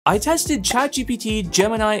I tested ChatGPT,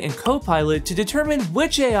 Gemini, and Copilot to determine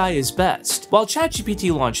which AI is best. While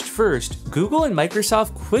ChatGPT launched first, Google and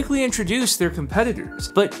Microsoft quickly introduced their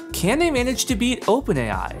competitors, but can they manage to beat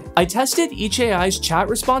OpenAI? I tested each AI's chat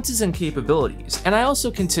responses and capabilities, and I also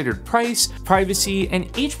considered price, privacy, and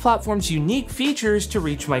each platform's unique features to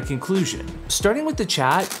reach my conclusion. Starting with the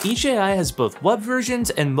chat, each AI has both web versions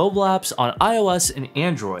and mobile apps on iOS and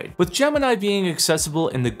Android, with Gemini being accessible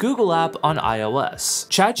in the Google app on iOS.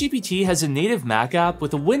 ChatGPT has a native Mac app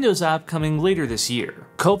with a Windows app coming later this year.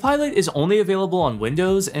 Copilot is only available on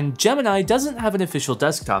Windows, and Gemini doesn't have an official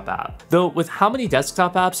desktop app. Though with how many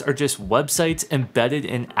desktop apps are just websites embedded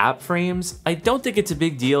in app frames, I don't think it's a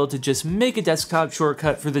big deal to just make a desktop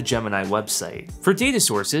shortcut for the Gemini website. For data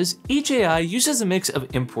sources, each AI uses a mix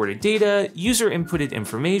of imported data, user-inputted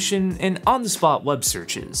information, and on-the-spot web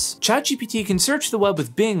searches. ChatGPT can search the web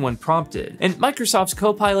with Bing when prompted, and Microsoft's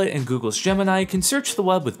Copilot and Google's Gemini can search the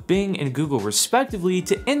web with Bing and Google respectively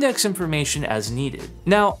to index information as needed.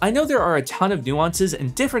 Now, I know there are a ton of nuances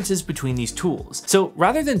and differences between these tools, so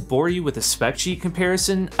rather than bore you with a spec sheet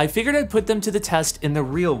comparison, I figured I'd put them to the test in the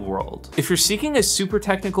real world. If you're seeking a super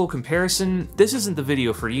technical comparison, this isn't the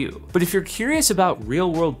video for you. But if you're curious about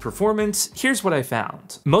real-world performance, here's what I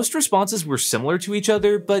found. Most responses were similar to each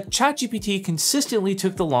other, but ChatGPT consistently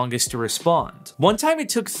took the longest to respond. One time it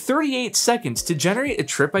took 38 seconds to generate a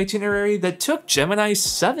trip itinerary that took Gemini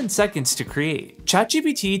 7 seconds to create.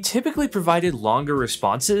 ChatGPT typically provided longer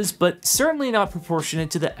responses, but certainly not proportionate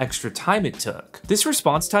to the extra time it took. This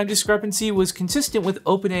response time discrepancy was consistent with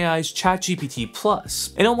OpenAI's ChatGPT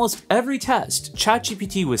Plus. In almost every test,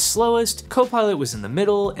 ChatGPT was slowest, Copilot was in the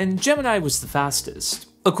middle, and Gemini was the fastest.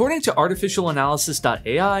 According to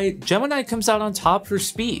artificialanalysis.ai, Gemini comes out on top for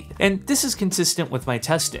speed, and this is consistent with my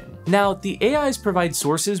testing. Now, the AIs provide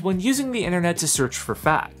sources when using the internet to search for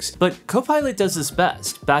facts, but Copilot does this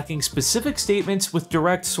best, backing specific statements with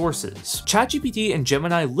direct sources. ChatGPT and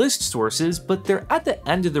Gemini list sources, but they're at the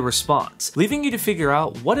end of the response, leaving you to figure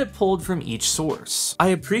out what it pulled from each source. I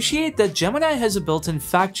appreciate that Gemini has a built-in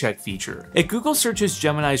fact check feature. It Google searches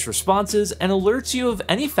Gemini's responses and alerts you of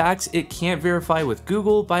any facts it can't verify with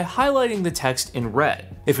Google by highlighting the text in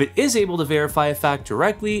red. If it is able to verify a fact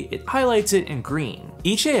directly, it highlights it in green.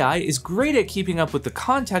 Each AI is great at keeping up with the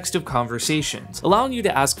context of conversations, allowing you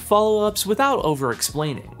to ask follow-ups without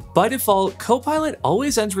over-explaining. By default, Copilot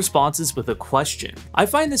always ends responses with a question. I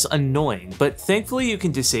find this annoying, but thankfully you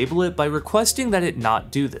can disable it by requesting that it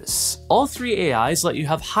not do this. All three AIs let you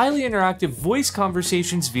have highly interactive voice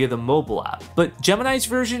conversations via the mobile app, but Gemini's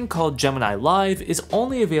version, called Gemini Live, is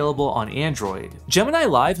only available on Android. Gemini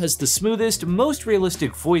Live has the smoothest, most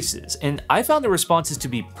realistic voices, and I found the responses to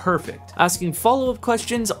be perfect, asking follow-up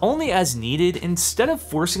questions only as needed instead of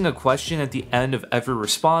forcing a question at the end of every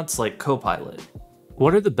response like Copilot.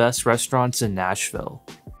 What are the best restaurants in Nashville?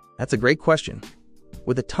 That's a great question,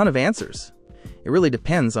 with a ton of answers. It really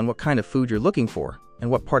depends on what kind of food you're looking for and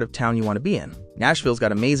what part of town you want to be in. Nashville's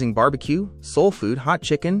got amazing barbecue, soul food, hot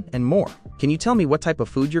chicken, and more. Can you tell me what type of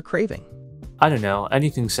food you're craving? I don't know,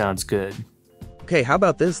 anything sounds good. Okay, how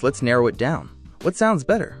about this? Let's narrow it down. What sounds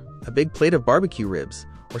better? A big plate of barbecue ribs,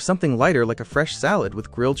 or something lighter like a fresh salad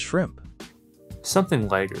with grilled shrimp? Something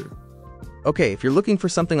lighter. Okay, if you're looking for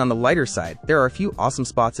something on the lighter side, there are a few awesome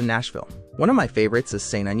spots in Nashville. One of my favorites is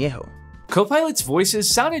San Añejo. Copilot's voices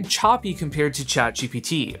sounded choppy compared to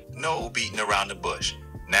ChatGPT. No beating around the bush.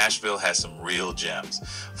 Nashville has some real gems.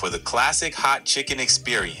 For the classic hot chicken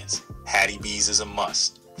experience, Hattie B's is a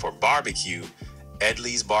must. For barbecue,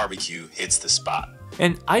 Edley's Barbecue hits the spot.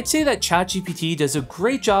 And I'd say that ChatGPT does a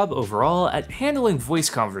great job overall at handling voice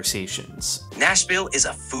conversations. Nashville is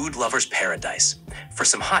a food lover's paradise. For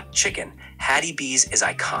some hot chicken, Hattie B's is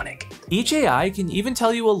iconic. Each AI can even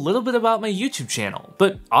tell you a little bit about my YouTube channel,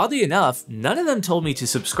 but oddly enough, none of them told me to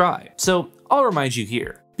subscribe, so I'll remind you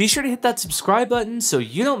here. Be sure to hit that subscribe button so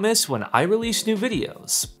you don't miss when I release new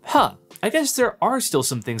videos. I guess there are still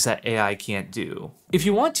some things that AI can't do. If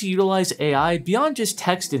you want to utilize AI beyond just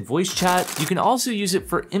text and voice chat, you can also use it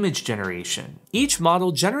for image generation. Each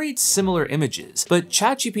model generates similar images, but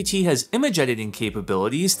ChatGPT has image editing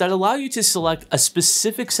capabilities that allow you to select a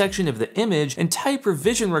specific section of the image and type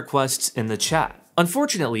revision requests in the chat.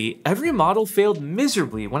 Unfortunately, every model failed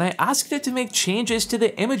miserably when I asked it to make changes to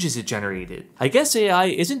the images it generated. I guess AI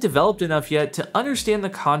isn't developed enough yet to understand the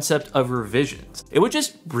concept of revisions. It would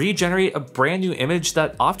just regenerate a brand new image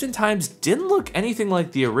that oftentimes didn't look anything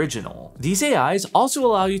like the original. These AIs also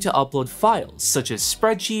allow you to upload files, such as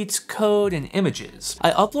spreadsheets, code, and images.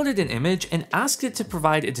 I uploaded an image and asked it to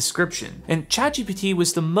provide a description, and ChatGPT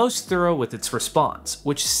was the most thorough with its response,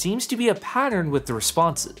 which seems to be a pattern with the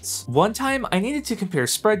responses. One time, I needed needed to compare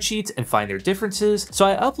spreadsheets and find their differences, so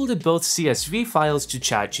I uploaded both CSV files to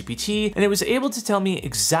ChatGPT, and it was able to tell me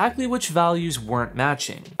exactly which values weren't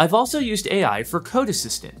matching. I've also used AI for code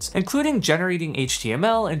assistance, including generating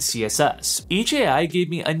HTML and CSS. Each AI gave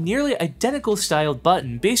me a nearly identical styled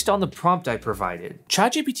button based on the prompt I provided.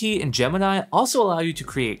 ChatGPT and Gemini also allow you to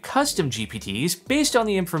create custom GPTs based on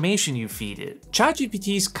the information you feed it.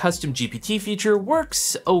 ChatGPT's custom GPT feature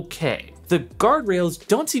works okay. The guardrails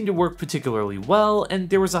don't seem to work particularly well, and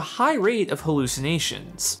there was a high rate of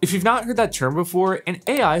hallucinations. If you've not heard that term before, an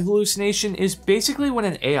AI hallucination is basically when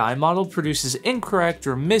an AI model produces incorrect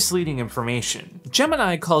or misleading information.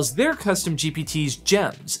 Gemini calls their custom GPTs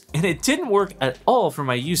gems, and it didn't work at all for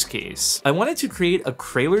my use case. I wanted to create a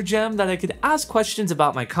Krayler gem that I could ask questions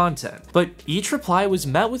about my content, but each reply was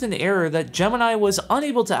met with an error that Gemini was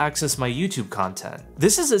unable to access my YouTube content.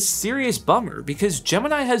 This is a serious bummer because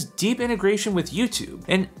Gemini has deep integration with YouTube,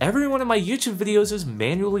 and every one of my YouTube videos is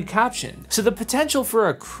manually captioned, so the potential for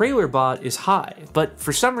a Krayler bot is high, but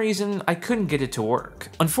for some reason I couldn't get it to work.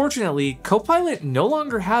 Unfortunately, Copilot no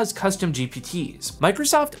longer has custom GPTs.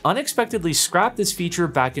 Microsoft unexpectedly scrapped this feature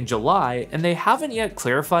back in July, and they haven't yet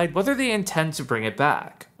clarified whether they intend to bring it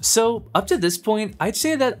back. So up to this point, I'd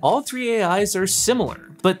say that all three AIs are similar,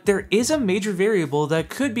 but there is a major variable that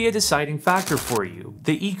could be a deciding factor for you: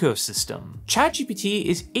 the ecosystem. ChatGPT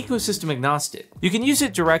is ecosystem agnostic. You can use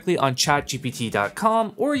it directly on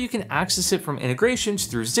chatgpt.com, or you can access it from integrations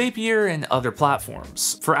through Zapier and other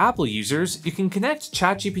platforms. For Apple users, you can connect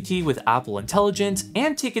ChatGPT with Apple Intelligence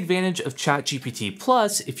and take advantage of ChatGPT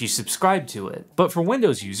Plus if you subscribe to it. But for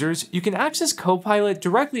Windows users, you can access Copilot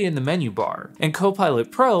directly in the menu bar, and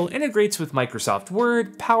Copilot Pro integrates with Microsoft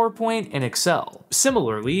Word, PowerPoint, and Excel.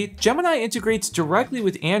 Similarly, Gemini integrates directly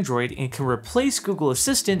with Android and can replace Google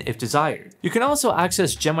Assistant if desired. You can also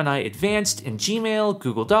access Gemini Advanced in Gmail,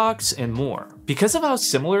 Google Docs, and more. Because of how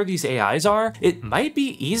similar these AIs are, it might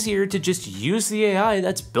be easier to just use the AI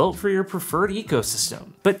that's built for your preferred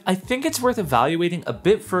ecosystem. But I think it's worth evaluating a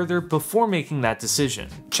bit further before making that decision.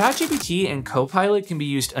 ChatGPT and Copilot can be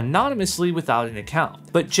used anonymously without an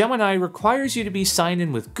account, but Gemini requires you to be signed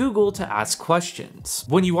in with Google to ask questions.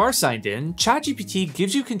 When you are signed in, ChatGPT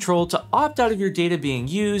gives you control to opt out of your data being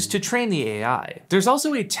used to train the AI. There's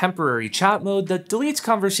also a temporary chat mode that deletes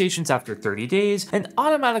conversations after 30 days and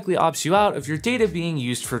automatically opts you out of your data being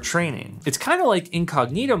used for training. It's kind of like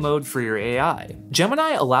incognito mode for your AI.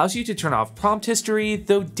 Gemini allows you to turn off prompt history,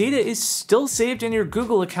 though data is still saved in your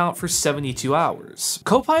Google account for 72 hours.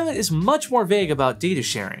 Copilot is much more vague about data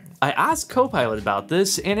sharing. I asked Copilot about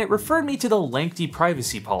this, and it referred me to the lengthy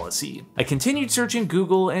privacy policy. I continued searching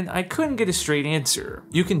Google, and I couldn't get a straight answer.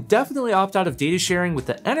 You can definitely opt out of data sharing with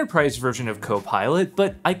the enterprise version of Copilot,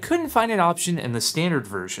 but I couldn't find an option in the standard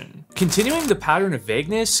version. Continuing the pattern of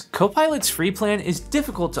vagueness, Copilot's free plan is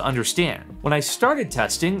difficult to understand. When I started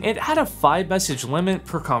testing, it had a 5-message limit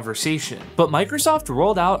per conversation, but Microsoft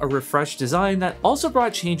rolled out a refreshed design that also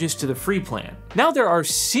brought changes to the free plan. Now there are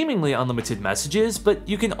seemingly unlimited messages, but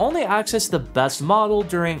you can only access the best model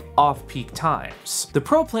during off-peak times. The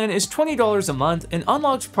Pro plan is $20 a month and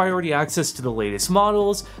unlocks priority access to the latest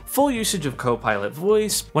models, full usage of Copilot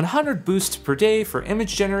voice, 100 boosts per day for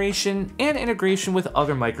image generation, and integration with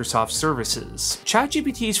other Microsoft services.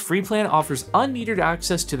 ChatGPT's free plan offers unmetered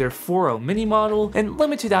access to their 4.0 mini model and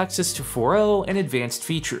limited access to 4.0 and advanced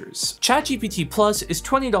features. ChatGPT Plus is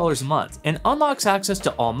 $20 a month and unlocks access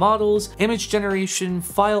to all models, image generation,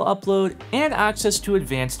 file upload, and access to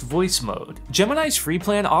advanced voice mode. Gemini's free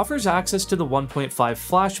plan offers access to the 1.5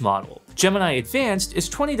 Flash model. Gemini Advanced is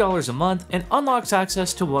 $20 a month and unlocks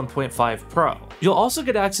access to 1.5 Pro. You'll also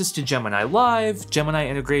get access to Gemini Live, Gemini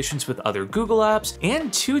integrations with other Google apps,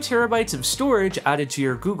 and 2 terabytes of storage added to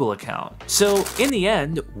your Google account. So in the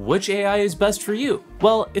end, which AI is best for you?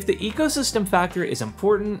 Well, if the ecosystem factor is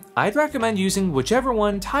important, I'd recommend using whichever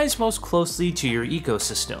one ties most closely to your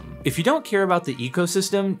ecosystem. If you don't care about the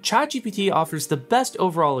ecosystem, ChatGPT offers the best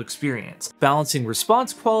overall experience, balancing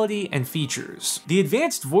response quality and features. The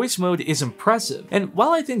advanced voice mode is impressive, and while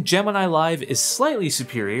I think Gemini Live is slightly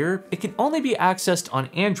superior, it can only be accessed on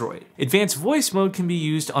Android. Advanced voice mode can be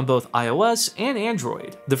used on both iOS and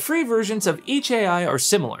Android. The free versions of each AI are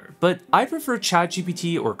similar, but I prefer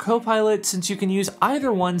ChatGPT or Copilot since you can use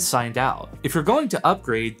either one signed out. If you're going to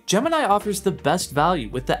upgrade, Gemini offers the best value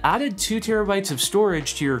with the added 2 terabytes of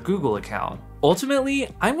storage to your Google account. Ultimately,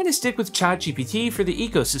 I'm going to stick with ChatGPT for the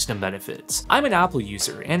ecosystem benefits. I'm an Apple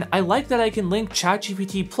user, and I like that I can link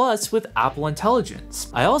ChatGPT Plus with Apple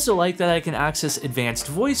Intelligence. I also like that I can access advanced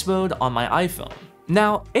voice mode on my iPhone.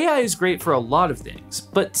 Now, AI is great for a lot of things,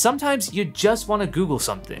 but sometimes you just want to Google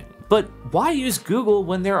something. But why use Google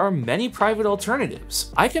when there are many private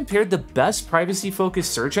alternatives? I compared the best privacy-focused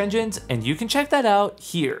search engines, and you can check that out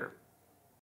here.